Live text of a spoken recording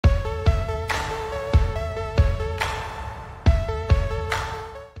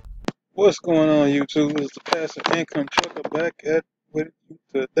What's going on, YouTube? It's the Passive Income Trucker back at with you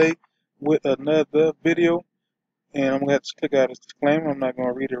today with another video. And I'm going to have to click out this disclaimer. I'm not going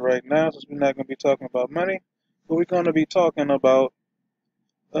to read it right now since we're not going to be talking about money. But we're going to be talking about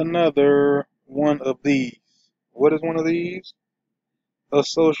another one of these. What is one of these? A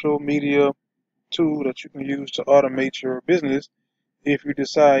social media tool that you can use to automate your business if you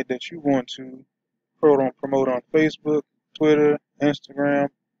decide that you want to promote on Facebook, Twitter, Instagram,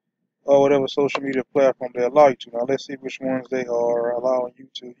 or whatever social media platform they allow you to. Now let's see which ones they are allowing you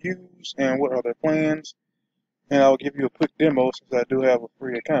to use and what are their plans. And I'll give you a quick demo since I do have a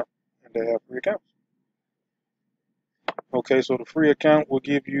free account and they have free accounts. Okay, so the free account will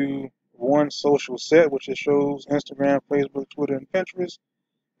give you one social set, which it shows Instagram, Facebook, Twitter, and Pinterest.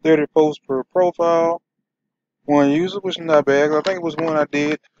 30 posts per profile. One user, which is not bad. I think it was one I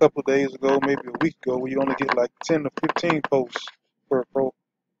did a couple of days ago, maybe a week ago, where you only get like 10 to 15 posts per profile.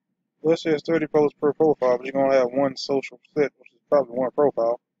 Well, it says 30 posts per profile, but you're going to have one social set, which is probably one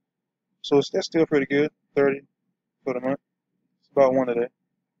profile. So that's still pretty good, 30 for the month. It's about one a day.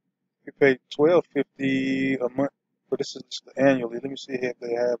 You pay $12.50 a month, but this is just the annually. Let me see if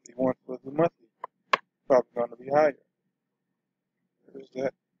they have the one for the monthly. Probably going to be higher. Where's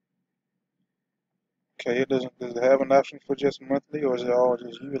that? Okay, does it have an option for just monthly, or is it all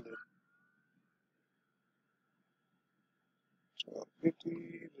just yearly?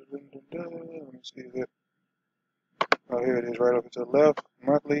 $12.50. Let me see that. Oh, here it is, right over to the left.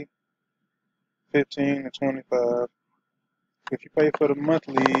 Monthly, 15 to 25. If you pay for the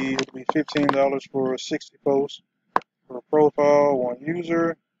monthly, it'll be $15 for 60 posts for a profile, one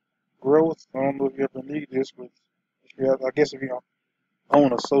user, growth. I don't know if you ever need this, but if you have, I guess if you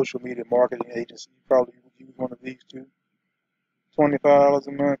own a social media marketing agency, you probably would use one of these two. $25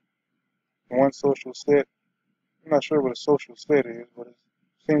 a month, one social set. I'm not sure what a social set is, but it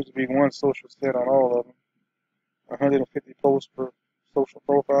seems to be one social set on all of them. 150 posts per social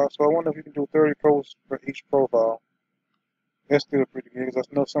profile. So I wonder if you can do 30 posts for each profile. That's still pretty good because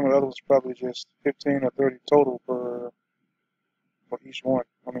I know some of the others probably just 15 or 30 total for each one.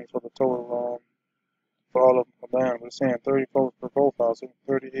 I mean, for the total, for all of them combined. But it's saying 30 posts per profile, so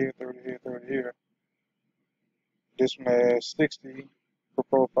 30 here, 30 here, 30 here. This one has 60 per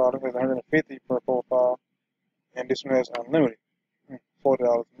profile. This one has 150 per profile, and this one has unlimited. $40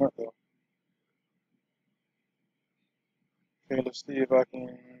 a month though. Okay, let's see if I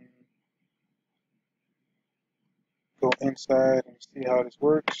can go inside and see how this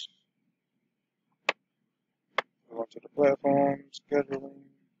works. Go to the platform, scheduling,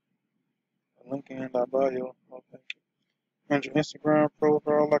 link in my bio. Okay. And your Instagram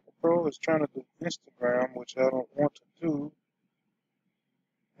profile like a pro is trying to do Instagram, which I don't want to do.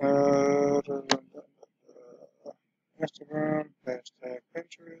 Instagram, hashtag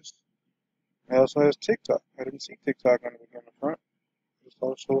Pinterest. It also has TikTok. I didn't see TikTok on the front. It's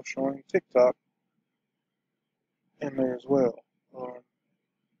also showing TikTok in there as well.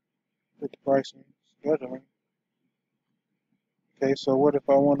 With the pricing, scheduling. Okay, so what if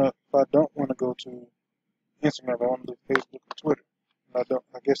I don't wanna go to Instagram, I wanna do Facebook or Twitter.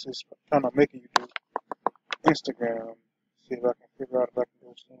 I guess it's kind of making you do Instagram. See if I can figure out if I can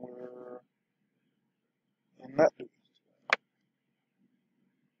go somewhere and not do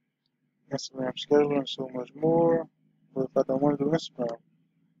Instagram scheduling so much more. But if I don't want to do Instagram,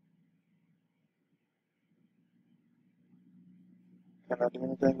 can I do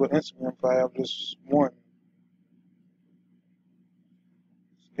anything with Instagram if I have just one?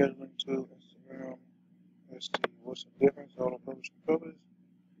 Scheduling to Instagram. Let's see what's the difference. Auto publish and publish.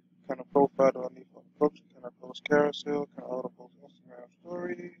 Kind of profile do I need for publishing? Can I post carousel? Can I auto post Instagram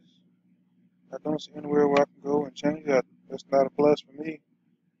stories? I don't see anywhere where I can go and change that. That's not a plus for me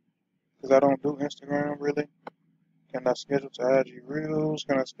because I don't do Instagram really. Can I schedule to IG Reels?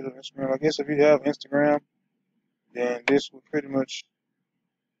 Can I schedule Instagram? I guess if you have Instagram, then this would pretty much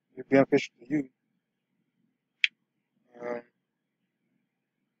be beneficial to you. Um,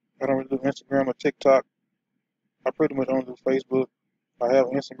 I don't really do Instagram or TikTok. I pretty much only do Facebook. I have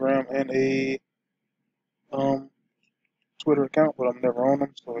Instagram and a Twitter account, but I'm never on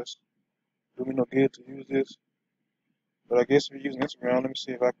them, so it's do me no good to use this. But I guess if you're using Instagram, let me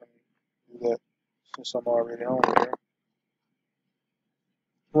see if I can do that since I'm already on there.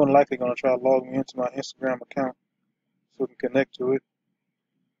 More than likely going to try to log me into my Instagram account so we can connect to it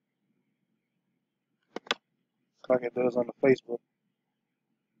like it does on the Facebook.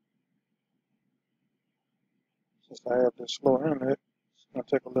 Since I have this slow internet, it's going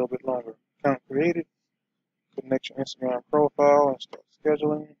to take a little bit longer. Account created, connect your Instagram profile and start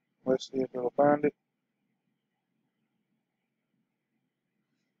scheduling. Let's see if it'll find it.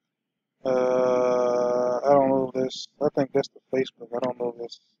 I don't know if this, I think that's the Facebook. I don't know if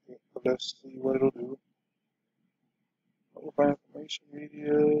that's, but let's see what it'll do. Open information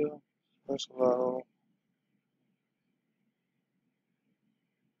media, special.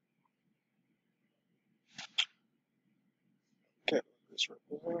 Okay, this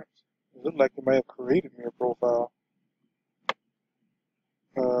represents. It looked like it may have created me a profile.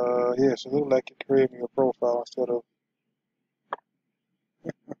 Yes, it looked like it created me a profile instead of,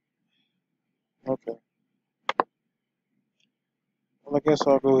 okay. Well, I guess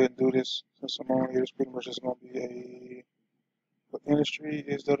I'll go ahead and do this since I'm on here. It's pretty much just going to be a, what industry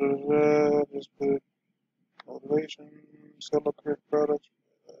is da da da da, just put motivation, sell or create products,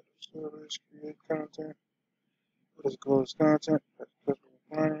 service, create content. What is goal is content, customer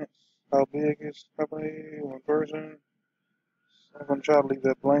clients, how big is the company, one version. So I'm going to try to leave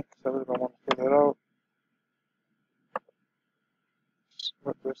that blank because I really don't want to fill that out.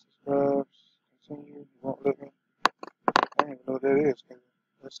 What best describes, continue, you won't let me. I don't even know what that is.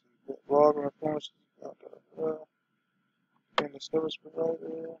 Let's see, blog or influences, and the service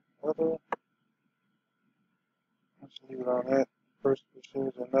provider, other. Let's leave it on that. First, it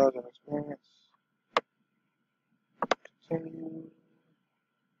shares their knowledge and experience. Continue.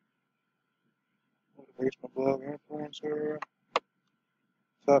 Motivational blog influencer.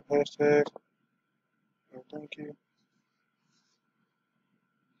 Top hashtag. Oh, thank you.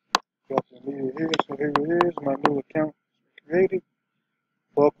 Got the media here. So here it is. My new account is created.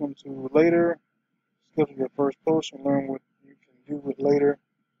 Welcome to Later. Schedule your first post and learn what you can do with Later.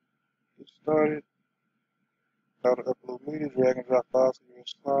 Get started. How to upload media. Drag and drop files to your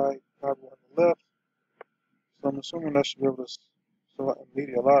slide. Probably on the left. So I'm assuming I should be able to select a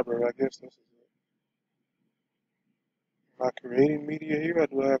media library. I guess this is it. Am I creating media here? Or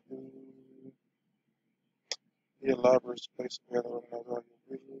do I have to be a library to place together, organize all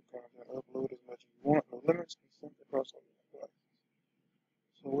your visual content, upload as much as you want, no limits, consent across all your devices.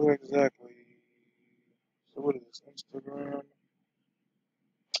 So where exactly? So what is this? Instagram,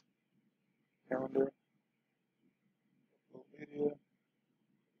 calendar, upload media.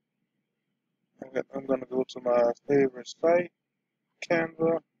 I'm going to go to my favorite site,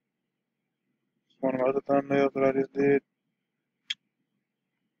 Canva. It's one of my other thumbnails that I just did.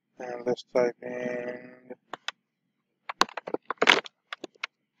 And let's type in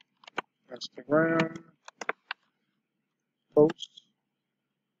Instagram post.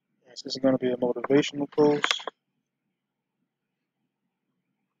 And this is going to be a motivational post.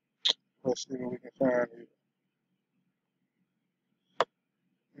 Let's see what we can find here.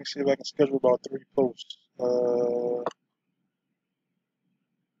 Let me see if I can schedule about 3 posts.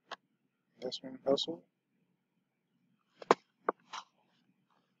 This one, hustle.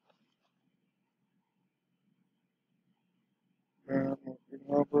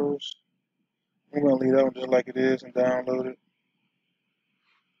 Numbers. I'm going to leave that one just like it is and download it.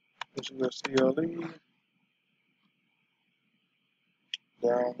 This is a CLE.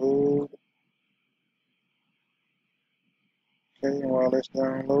 Download. Okay, and while that's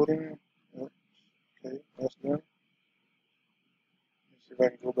downloading, okay, that's done. Let's see if I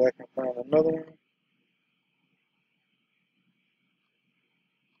can go back and find another one.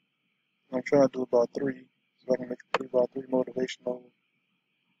 I'm trying to do about 3, so I can make 3 about 3 motivational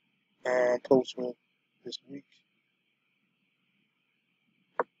posts with this week.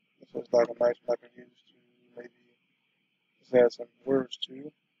 So it's like a nice one I can use to maybe just add some words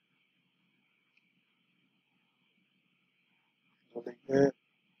to. Delete that.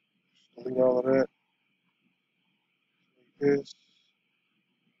 Delete all of that. Delete this.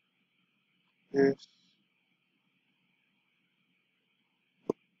 This.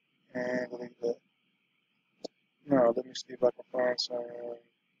 And delete that. Now let me see if I can find some.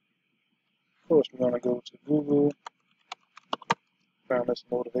 Of course, we're going to go to Google. Found this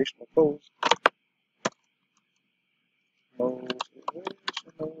motivational post.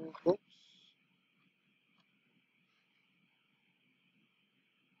 Motivational post.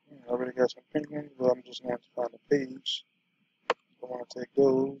 I already got some penguins, but I'm just going to find a page. I want to take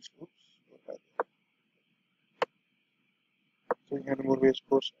those. Oops. 300 motivational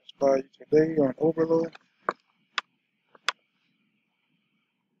posts to inspire you today on Overload.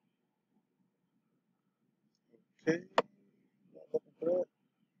 Okay. Not looking for that.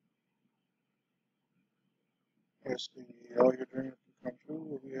 Let's see. All your dreams can come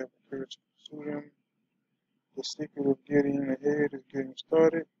true. We have the courage to pursue them. The secret of getting ahead is getting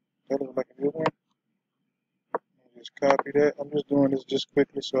started. That looks like a good one. Just copy that. I'm just doing this just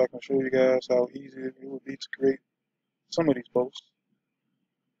quickly so I can show you guys how easy it would be to create some of these posts.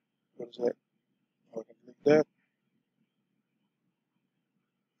 What is that? I can delete that.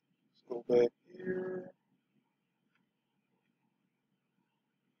 Let's go back here.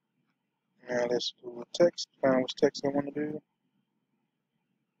 Now let's do a text. Find which text I want to do.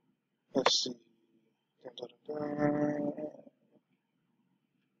 Let's see. Dun, dun, dun, dun.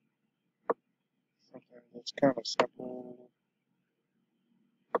 Something that's kind of simple.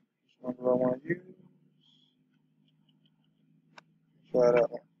 Which one do I want to use? Try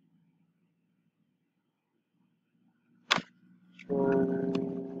that one.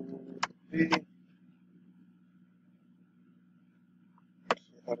 Control V. Let's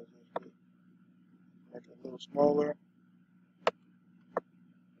see, how does this get? Make it a little smaller.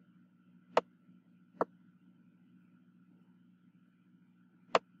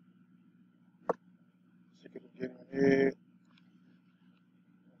 See if we can get in here.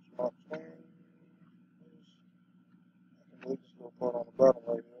 Mark Twain. I can leave this little part on the bottom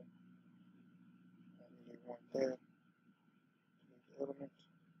right here. I really want that. Element.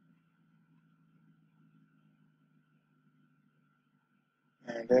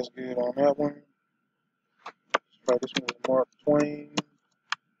 And that's good on that one. Let's try this one with Mark Twain.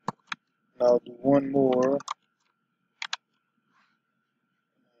 And I'll do one more.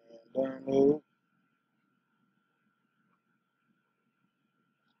 And download.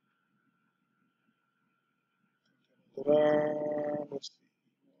 Ta-da! Let's see.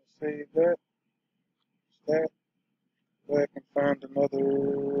 Save that. That. Back and find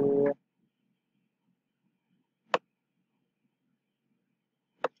another.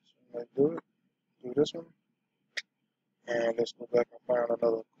 Let's do it. Do this one. And let's go back and find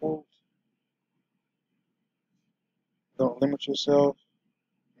another quote. Don't limit yourself.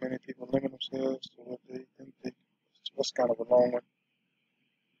 Many people limit themselves to what they think they. That's kind of a long one.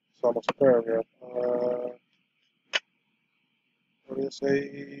 It's almost a paragraph. What do they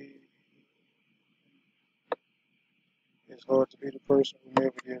say? It's hard to be the person who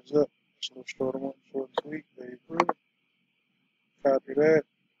never gives up. It's a little shorter one, short and sweet. There you go. Copy that.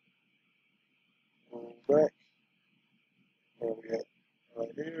 Go back. Where we at?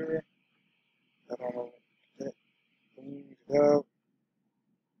 Right here. I don't know. That. Get it out.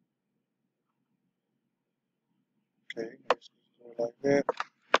 Okay, let's just do it like that.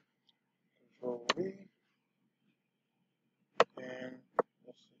 Control V. And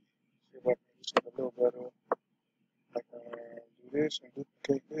let's see if I can do something a little better. I can do this and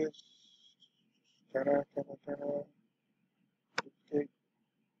duplicate this. Can I duplicate?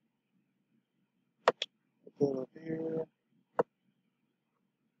 Put that up here.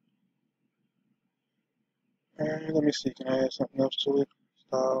 And let me see, can I add something else to it?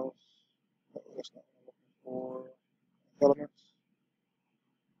 Styles. No, that's not what I'm looking for. Elements.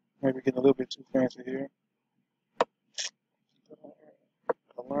 Maybe getting a little bit too fancy here.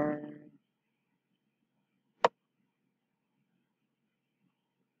 Align.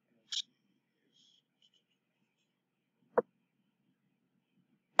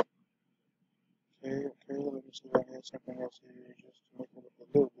 Okay, let me see if I can add something else here just to make it look a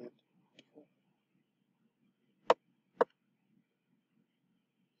little bit different.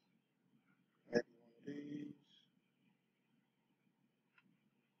 Maybe one of these.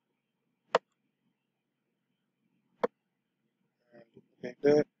 And duplicate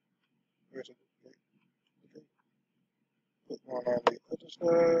that. Where's it? Okay. Put one on the other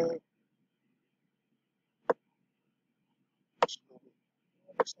side. Just a little bit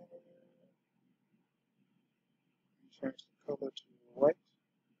on the side. Change the color to white.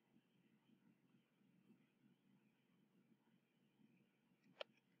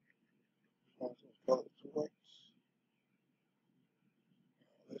 Change the color to white.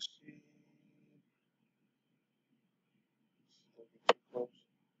 Let's see. It's a little bit too close.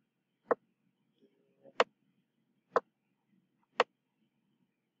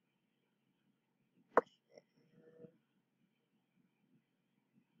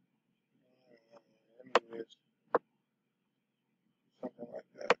 Let me do this. Something like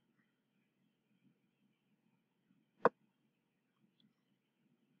that.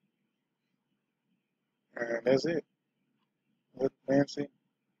 And that's it. Look fancy.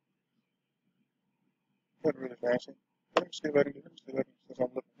 Not really fancy. Let me see if I can do this. Since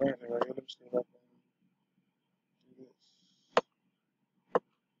I'm looking fancy right here, let me see if I can do this.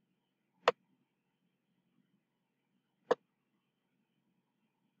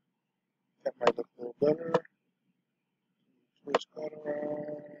 That might look a little better. Twist that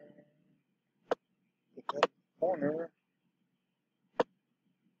around. Put that in the corner.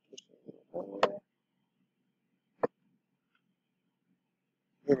 Twist it a little more.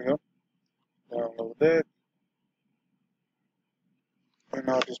 There we go. Download that. And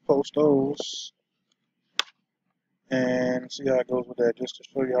I'll just post those and see how it goes with that, just to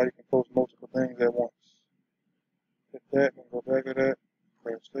show you how you can post multiple things at once. Hit that and go back to that,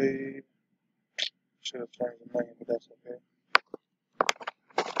 press save. Should have changed the name, but that's okay.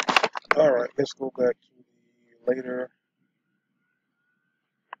 Alright, let's go back to the later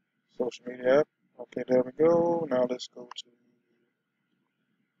social media app. Okay, there we go. Now let's go to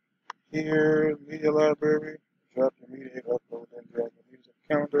here, media library, drop your media, hit upload, then drag your music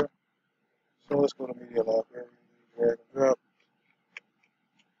calendar. So let's go to media library, drag and drop.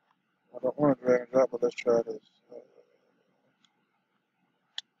 I don't want to drag and drop, but let's try this.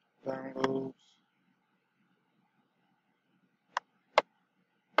 Downloads.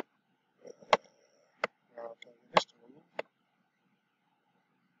 Now I can get this to move.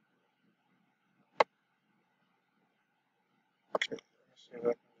 Okay, let's see if I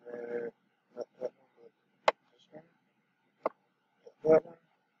can drag not that one, but this one. That one.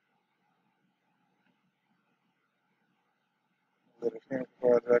 Let it finish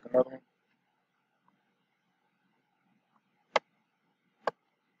before I drag another one.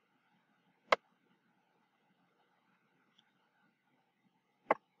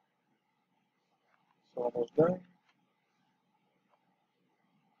 It's almost done.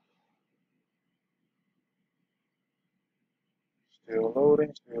 Still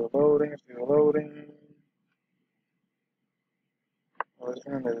loading, still loading, still loading. Oh, this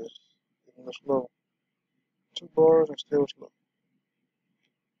internet is getting slow. 2 bars and still slow.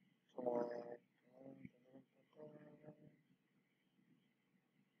 Come on.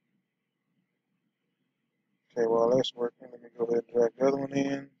 Okay, while that's working, let me go ahead and drag the other one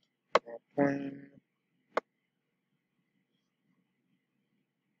in. Plane.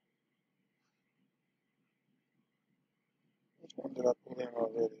 Which one did I pull in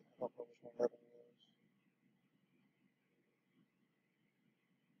already? I don't know which one that one was.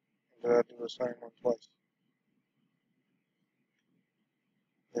 Did I do the same one twice?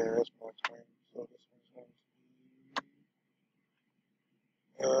 Yeah, that's my twin. So this one's going to be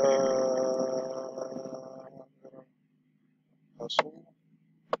hustle.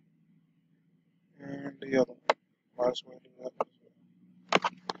 And the other one. Might as well do that as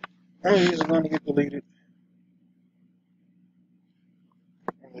well. And these are going to get deleted.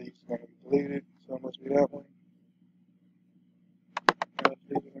 And these are going to get deleted. So it must be that one. Let's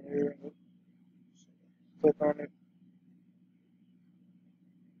leave it in here. Click on it.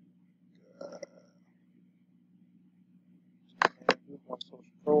 And do my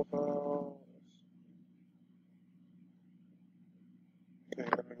social profile. Okay,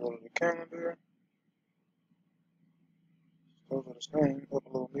 let me go to the calendar. Those are the same.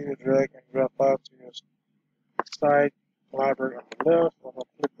 Upload media, drag and drop out to your side library on the left. I'm going to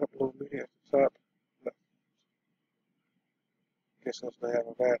click upload media at the top left. Okay, so they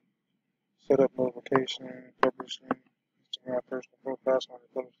have that. Set up notification, publishing, Instagram personal profile, so when you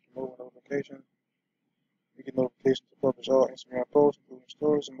publish the mobile notifications. You get notifications to publish all Instagram posts, including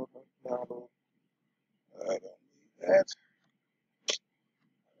stories and mobile download. I don't need that. I'm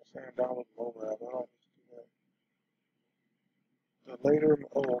saying download the mobile app. I don't need to do that. The later,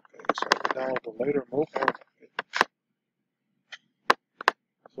 oh, okay, so download the later mobile app.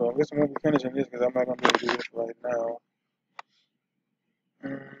 So I guess I'm going to be finishing this because I'm not going to be able to do this right now.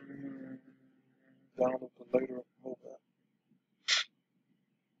 Download the later mobile app.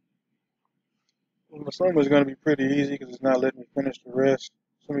 Well, the summer is going to be pretty easy because it's not letting me finish the rest.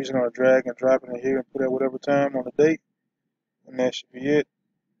 So I'm just going to drag and drop it in here and put at whatever time on the date. And that should be it.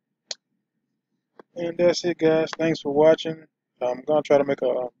 And that's it, guys. Thanks for watching. I'm going to try to make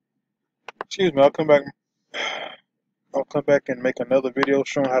a, excuse me, I'll come back and make another video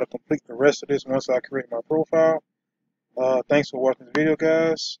showing how to complete the rest of this once I create my profile. Thanks for watching the video,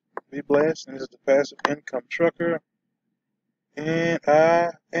 guys. Be blessed. And this is the Passive Income Trucker. And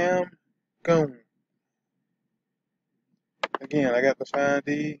I am gone. Again, I got to find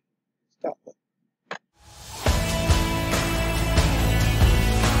the stop button.